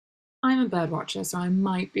I'm a birdwatcher, so I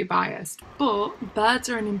might be biased, but birds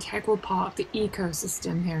are an integral part of the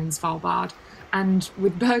ecosystem here in Svalbard, and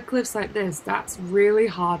with bird cliffs like this, that's really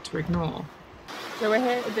hard to ignore. So we're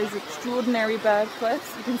here at these extraordinary bird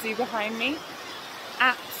cliffs you can see behind me.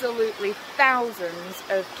 Absolutely thousands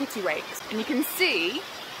of kittiwakes, and you can see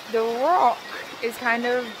the rock is kind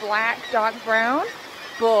of black, dark brown,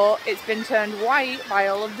 but it's been turned white by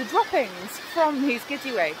all of the droppings from these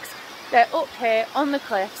kittiwakes. They're up here on the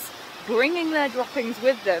cliffs, bringing their droppings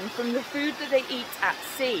with them from the food that they eat at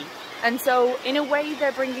sea. And so, in a way,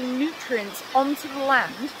 they're bringing nutrients onto the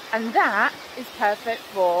land, and that is perfect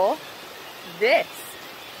for this.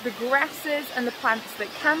 The grasses and the plants that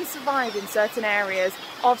can survive in certain areas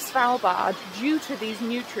of Svalbard due to these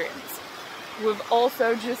nutrients. We've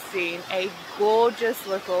also just seen a gorgeous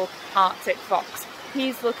little Arctic fox.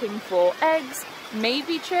 He's looking for eggs,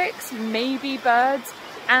 maybe chicks, maybe birds,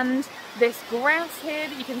 and this grass here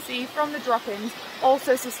that you can see from the droppings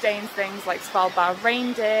also sustains things like Svalbard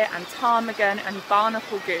reindeer and ptarmigan and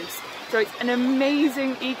barnacle goose. So it's an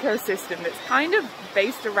amazing ecosystem that's kind of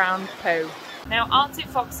based around poo. Now, Arctic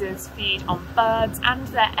foxes feed on birds and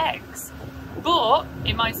their eggs, but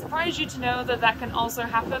it might surprise you to know that that can also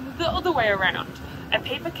happen the other way around. A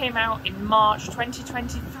paper came out in March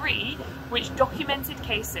 2023 which documented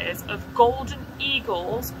cases of golden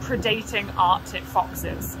eagles predating Arctic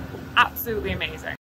foxes. Absolutely amazing.